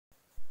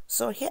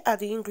So here are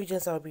the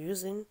ingredients I'll be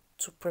using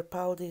to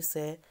prepare this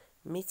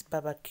meat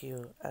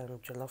barbecue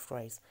and jollof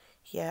rice.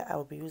 Here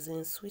I'll be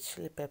using sweet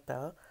chili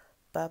pepper,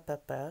 bell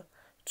pepper,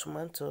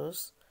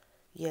 tomatoes.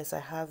 Yes, I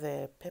have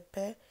a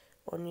pepper,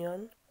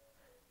 onion,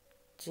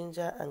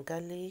 ginger and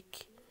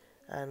garlic,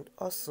 and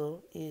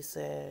also is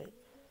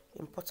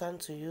important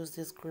to use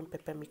this green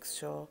pepper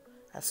mixture.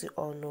 As you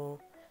all know,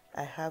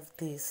 I have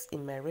this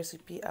in my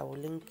recipe. I will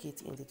link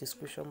it in the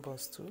description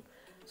box too,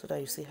 so that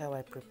you see how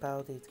I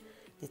prepared it.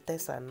 The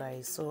tastes are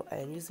nice. So I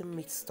am using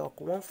meat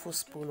stock, 1 full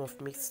spoon of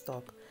meat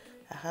stock.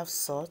 I have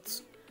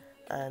salt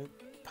and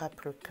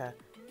paprika.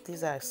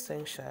 These are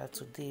essential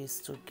to this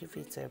to give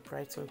it a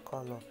brighten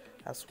color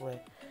as well.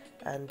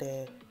 And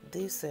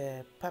this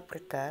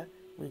paprika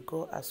will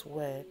go as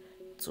well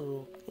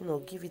to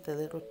give it a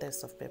little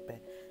taste of pepper.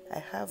 I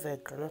have a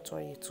groundnut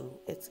oil to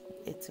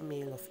 80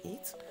 ml of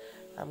it.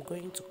 I'm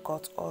going to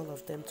cut all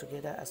of them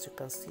together. As you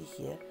can see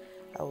here,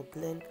 I will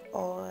blend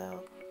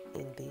oil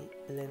in the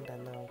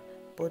blender now,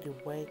 both the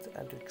wet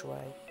and the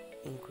dry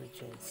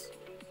ingredients.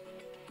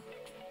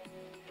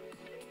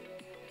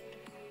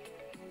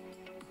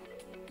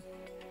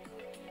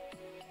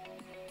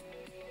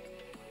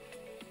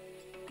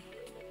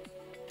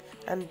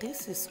 And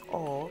this is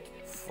all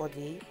for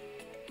the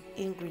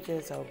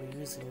ingredients I'll be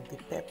using: the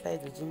pepper,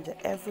 the ginger,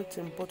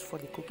 everything, both for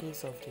the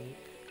cookings of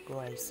the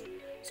rice.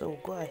 So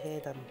go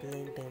ahead and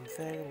blend them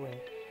very well.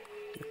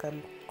 You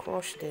can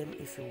crush them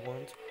if you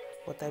want,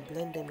 but I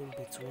blend them in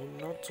between,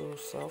 not too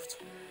soft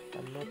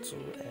and not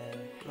too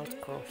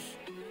not crush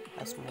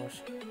as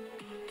much.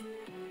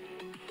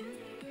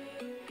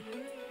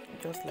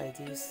 Just like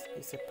this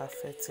is a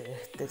perfect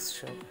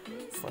texture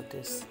for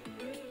this.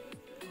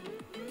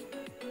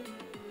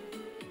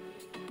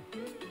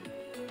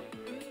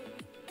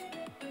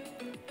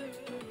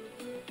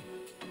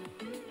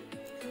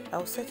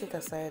 I'll set it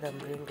aside and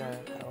bring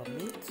our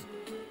meat,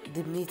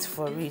 the meat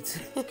for it,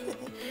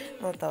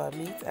 not our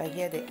meat. And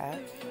here they are.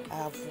 I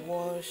have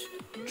washed,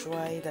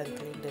 dried and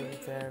cleaned them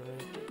very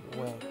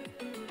well.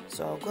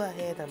 So I'll go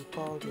ahead and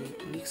pour the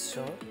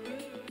mixture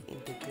in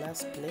the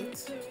glass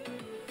plate.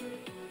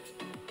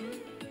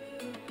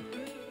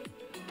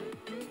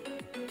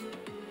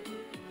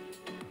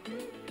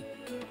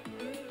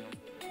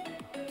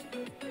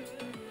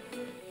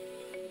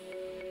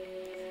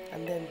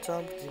 And then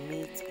dump the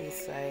meat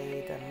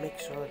inside and make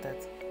sure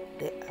that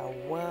they are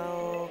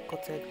well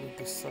coated with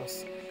the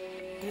sauce.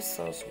 This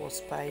sauce was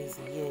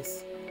spicy.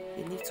 Yes,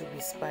 you need to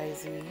be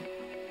spicy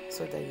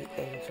so that you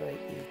enjoy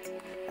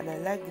it. And I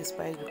like the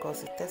spice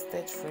because it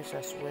tasted fresh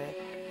as well.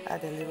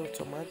 Add a little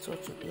tomato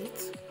to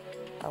it.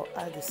 I'll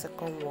add the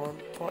second one,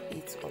 pour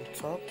it on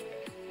top,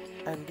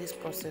 and this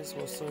process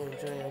was so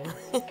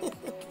enjoyable.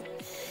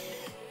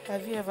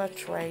 Have you ever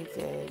tried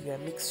your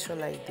mixture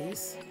like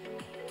this?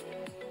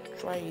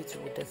 Try it, you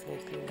will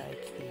definitely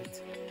like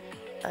it.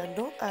 And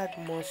don't add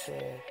much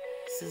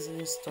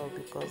seasoning stuff,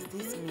 because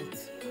this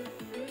meat,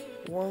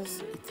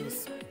 once it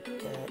is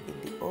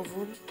in the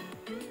oven,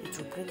 it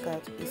will bring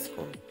out its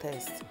own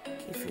taste.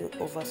 If you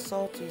over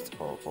salt it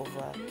or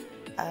over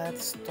add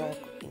stock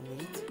in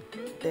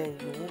it, then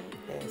you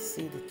won't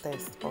see the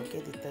taste or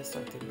get the taste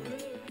of the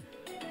meat.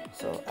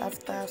 So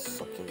after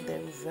soaking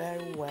them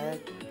very well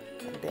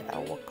and they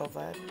are well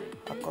covered,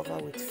 I'll cover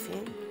with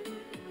film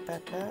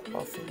paper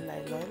or film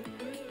nylon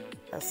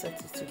and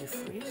set it to the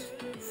fridge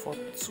for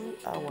 2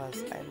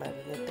 hours. I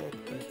marinated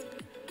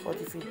it,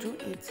 but if you do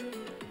it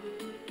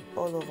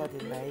all over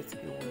the night,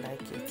 you will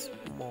like it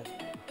more.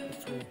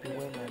 It will be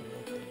well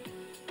marinated.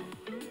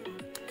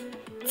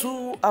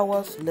 2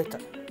 hours later,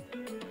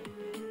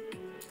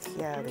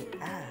 here they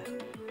are.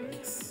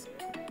 Yes.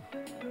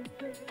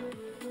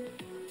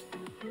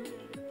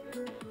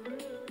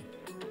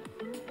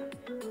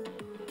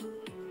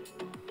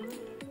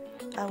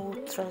 I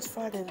will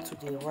transfer them to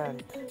the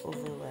rack,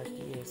 oven rack,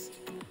 yes,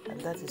 and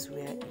that is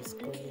where it's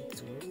going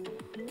to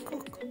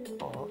cook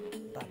or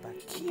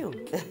barbecue.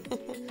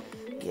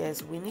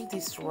 Yes, we need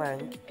this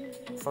rack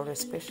for a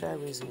special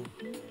reason,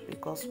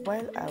 because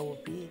while I will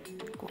be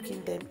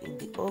cooking them in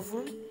the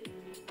oven,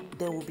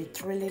 they will be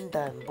drilling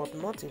down, but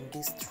not in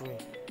this tray.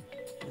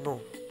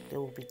 No, they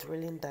will be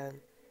drilling down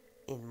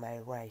in my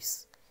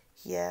rice.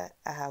 Here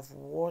I have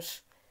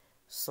washed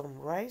some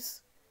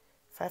rice,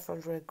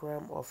 500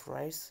 grams of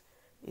rice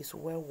is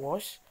well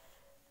washed.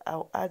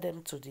 I'll add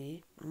them to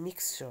the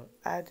mixture.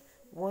 Add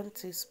 1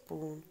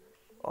 teaspoon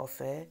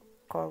of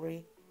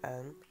curry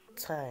and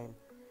thyme.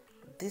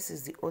 This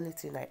is the only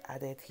thing I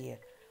added here.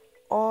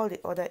 All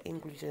the other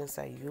ingredients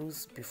I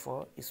used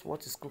before is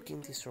what is cooking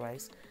this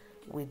rice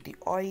with the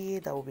oil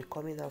that will be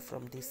coming out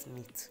from this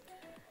meat.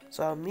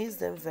 So I'll mix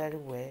them very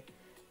well.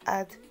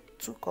 Add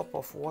 2 cups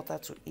of water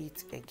to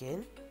it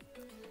again.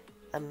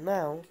 And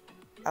now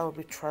I will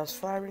be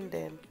transferring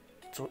them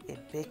to a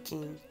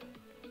baking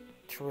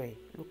tray.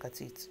 Look at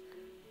it,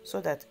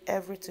 so that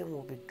everything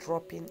will be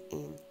dropping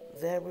in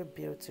very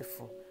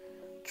beautiful.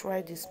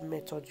 Try this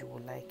method, you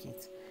will like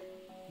it.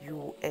 You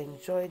will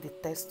enjoy the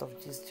taste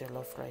of this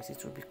jollof rice.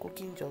 It will be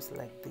cooking just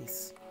like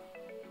this.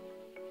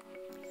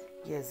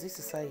 Yes, this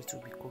is how it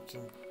will be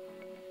cooking.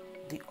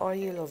 the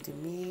oil of the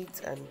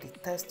meat and the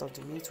taste of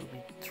the meat will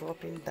be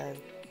dropping down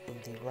in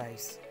the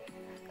rice.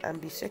 And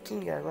be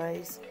shaking your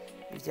rice.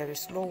 If there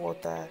is no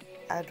water,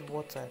 add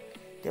water.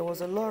 There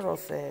was a lot of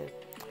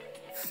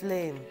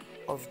flame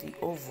of the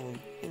oven.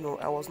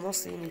 I was not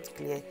seeing it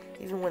clear.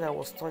 Even when I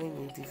was turning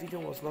it, the video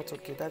was not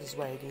okay. That is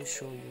why I didn't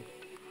show you.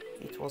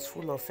 It was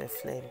full of a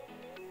flame.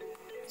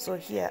 So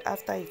here,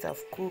 after it have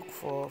cooked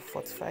for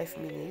 45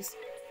 minutes,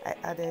 I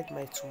added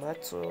my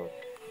tomato,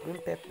 green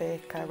pepper,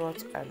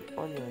 carrot and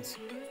onions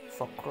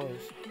for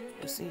crunch.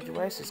 You see, the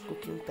rice is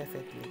cooking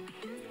perfectly.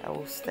 I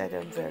will stir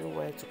them very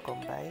well to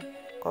combine,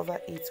 cover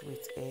it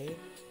with a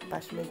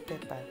parchment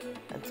paper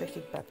and take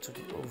it back to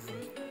the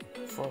oven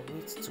for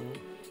it to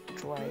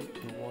dry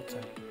the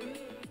water.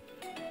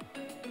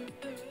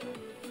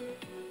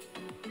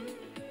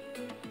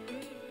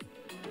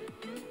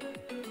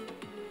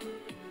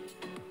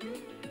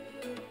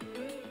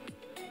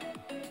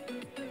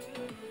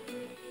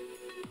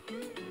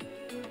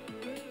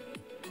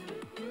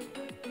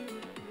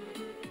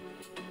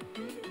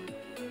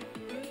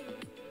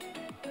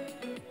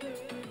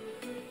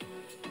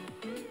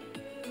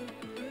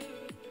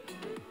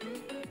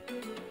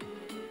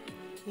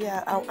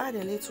 Yeah, I'll add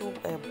a little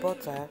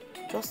butter,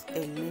 just a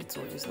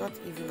little. It's not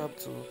even up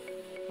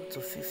to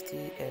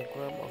 50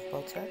 gram of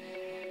butter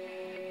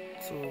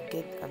to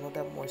get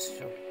another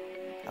moisture.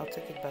 I'll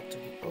take it back to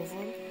the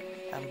oven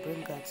and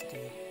bring out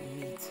the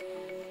meat.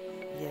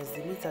 Yes,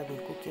 the meat has been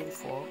cooking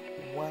for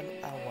 1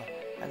 hour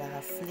and I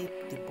have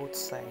flipped the both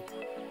sides.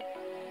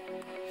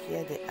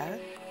 Here they are.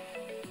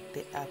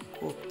 They are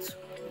cooked.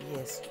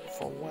 Yes,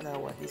 for 1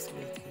 hour this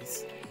meat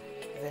is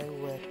very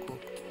well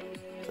cooked.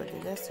 So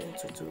the next thing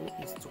to do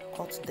is to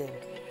cut them.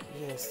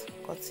 Yes,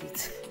 cut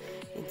it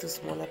into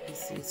smaller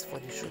pieces for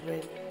the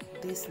children.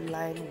 This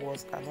lime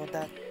was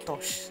another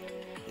touch.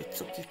 It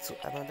took it to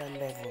another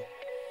level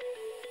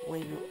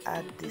when you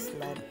add this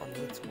lime on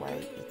it while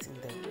eating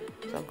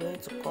them. So I'm going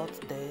to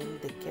cut them.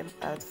 They came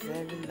out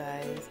very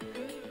nice.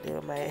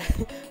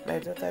 My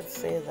daughter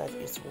said that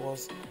it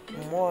was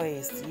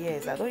moist.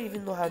 Yes, I don't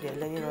even know how they're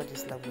learning all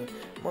this language.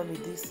 Mommy,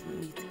 this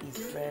meat is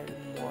very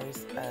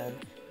moist and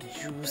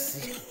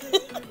juicy.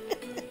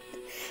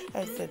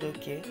 I said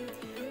okay.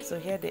 So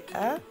here they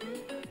are.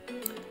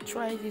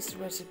 Try this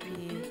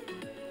recipe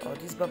or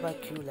this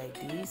barbecue like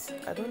this.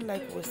 I don't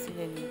like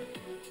wasting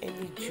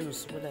any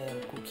juice when I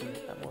am cooking.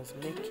 I must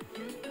make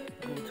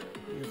good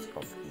use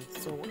of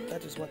it. So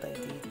that is what I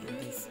did in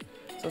this.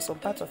 So some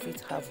part of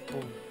it have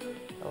bone.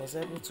 I was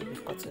able to be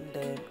cutting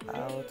them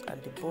out,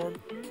 and the bone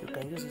you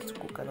can use it to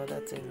cook another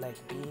thing like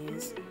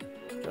beans.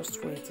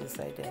 Just throw it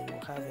inside there and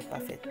you'll have a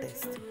perfect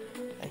taste.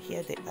 And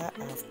here they are.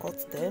 I have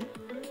cut them.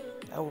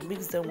 I will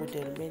mix them with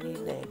the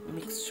remaining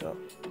mixture,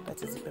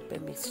 that is the pepper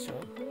mixture,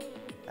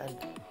 and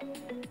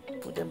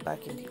put them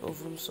back in the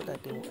oven so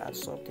that they will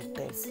absorb the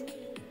taste.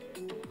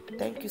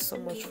 Thank you so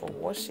much for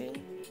watching.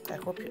 I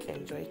hope you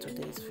enjoyed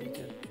today's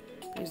video.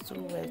 Please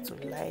do well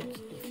to like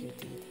if you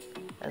did,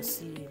 and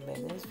see you in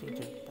my next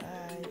video. Bye.